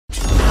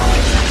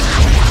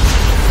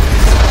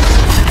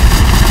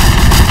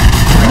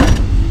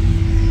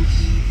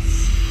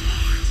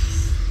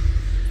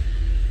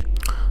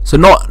So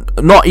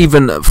not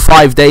even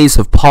 5 days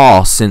have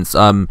passed since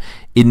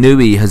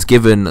Inoue has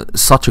given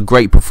such a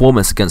great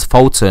performance against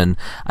Fulton,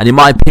 and in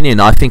my opinion,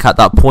 I think at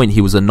that point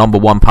he was a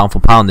 #1 pound for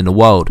pound in the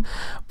world.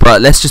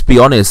 But let's just be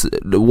honest,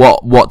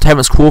 what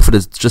Terrence Crawford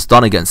has just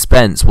done against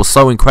Spence was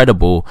so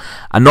incredible,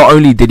 and not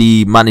only did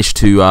he manage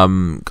to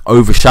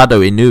overshadow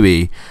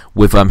Inoue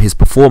with his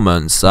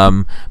performance,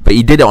 but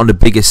he did it on the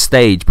biggest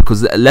stage,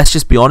 because let's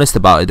just be honest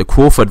about it, the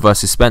Crawford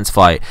versus Spence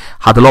fight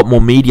had a lot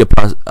more media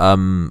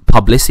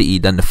publicity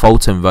than the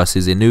Fulton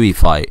versus Inoue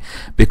fight,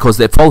 because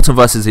the Fulton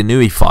versus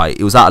Inoue fight,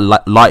 it was at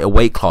a lighter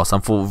weight class,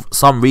 and for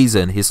some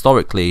reason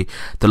historically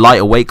the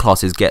lighter weight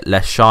classes get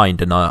less shine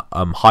than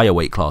higher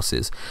weight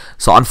classes.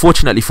 So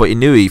unfortunately for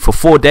Inoue, for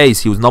 4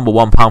 days he was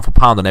 #1 pound for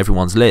pound on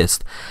everyone's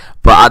list.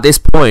 But at this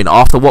point,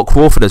 after what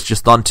Crawford has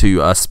just done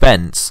to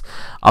Spence,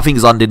 I think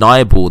it's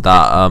undeniable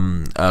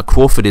that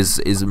Crawford is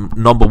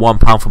 #1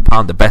 pound for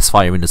pound the best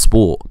fighter in the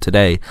sport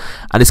today.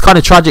 And it's kind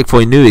of tragic for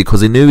Inoue,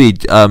 because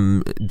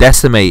Inoue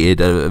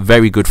decimated a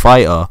very good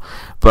fighter.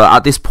 But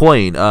at this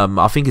point,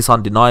 I think it's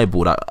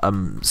undeniable that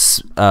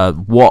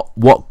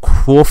what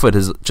Crawford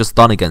has just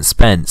done against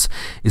Spence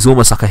is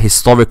almost like a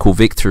historical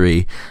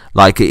victory.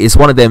 Like, it's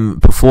one of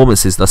them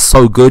performances that's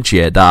so good,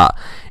 yeah, that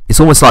it's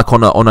almost like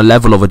on a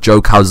level of a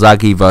Joe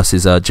Calzaghe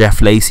versus a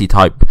Jeff Lacey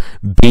type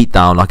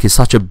beatdown. Like, it's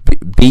such a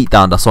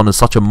beatdown that's on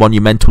such a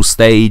monumental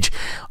stage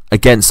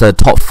against a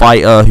top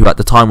fighter who at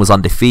the time was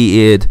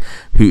undefeated,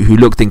 who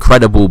looked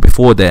incredible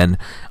before then.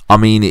 I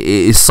mean, it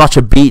is such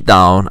a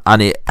beatdown,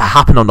 and it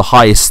happened on the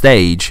highest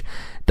stage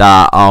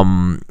that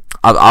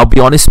I'll be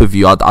honest with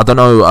you, I don't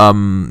know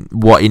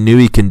what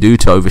Inoue can do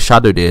to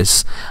overshadow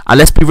this. And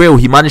let's be real,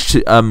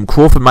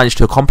 Crawford managed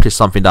to accomplish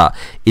something that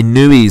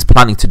Inoue is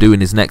planning to do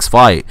in his next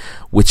fight,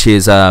 which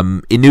is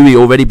Inoue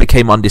already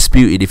became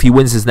undisputed. If he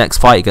wins his next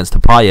fight against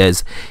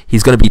Paez,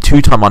 he's going to be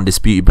 2-time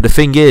undisputed. But the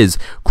thing is,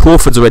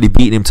 Crawford's already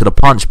beaten him to the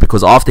punch,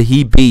 because after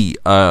he beat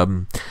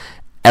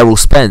Errol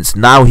Spence,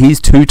 now he's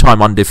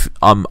 2-time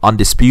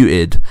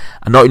undisputed,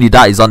 and not only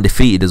that, he's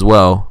undefeated as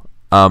well.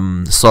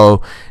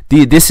 So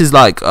this is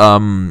like,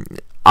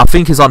 I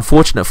think it's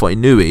unfortunate for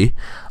Inoue,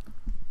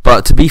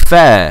 but to be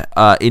fair,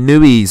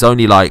 Inoue is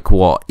only like,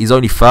 he's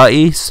only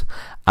 30s,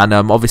 and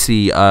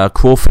obviously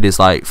Crawford is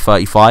like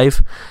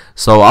 35,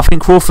 so I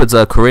think Crawford's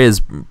career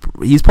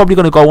he's probably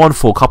going to go on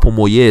for a couple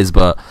more years,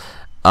 but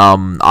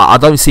I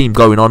don't see him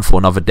going on for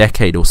another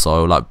decade or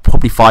so, like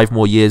probably 5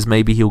 more years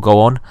maybe he'll go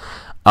on.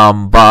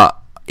 But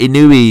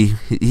Inoue,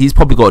 he's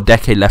probably got a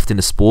decade left in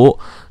the sport,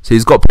 so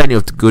he's got plenty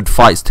of good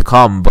fights to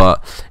come.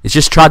 But it's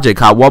just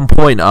tragic. At one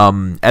point,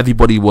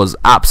 everybody was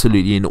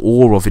absolutely in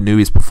awe of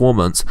Inoue's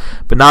performance,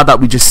 but now that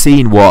we've just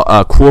seen what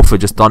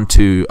Crawford just done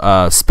to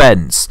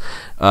Spence,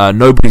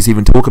 nobody's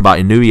even talking about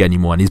Inoue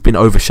anymore, and he's been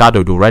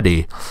overshadowed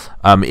already.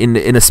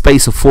 In a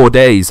space of 4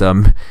 days,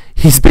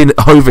 he's been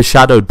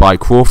overshadowed by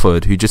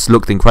Crawford, who just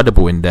looked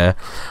incredible in there.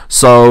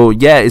 So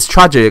yeah, it's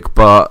tragic,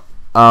 but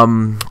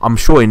I'm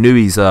sure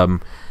Inoue's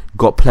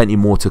got plenty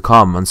more to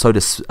come, and so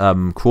does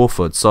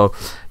Crawford. So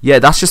yeah,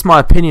 that's just my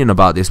opinion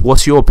about this.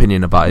 What's your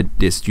opinion about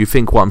this? Do you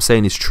think what I'm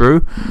saying is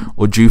true,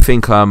 or do you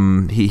think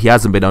he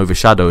hasn't been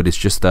overshadowed? It's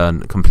just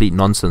complete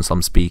nonsense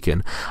I'm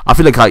speaking. I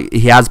feel like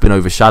he has been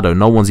overshadowed.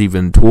 No one's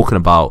even talking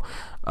about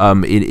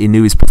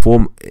Inoue's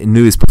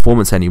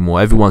performance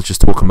anymore. Everyone's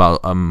just talking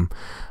about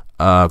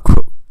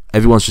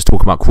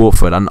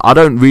Crawford, and I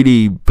don't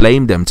really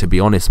blame them, to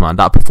be honest, man.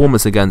 That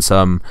performance against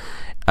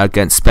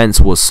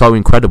Spence was so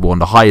incredible on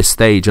the highest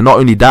stage, and not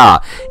only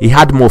that, he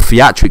had more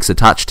theatrics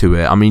attached to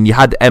it. I mean, you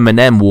had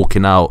Eminem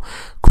walking out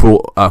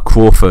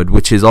Crawford,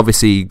 which is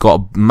obviously got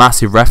a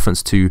massive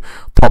reference to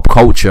pop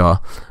culture.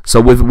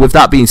 So with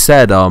that being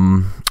said,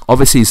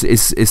 obviously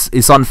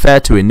it's unfair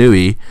to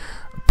Inoue,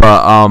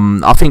 but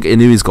I think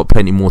Inoue's got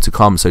plenty more to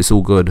come, so it's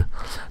all good.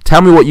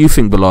 Tell me what you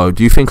think below.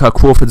 Do you think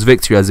Crawford's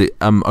victory has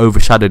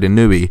overshadowed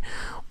Inoue,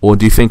 or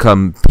do you think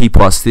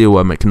people are still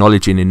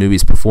acknowledging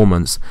Inoue's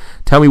performance?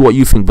 Tell me what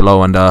you think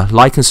below, and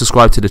like and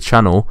subscribe to the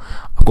channel.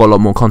 I've got a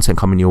lot more content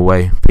coming your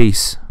way.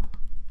 Peace.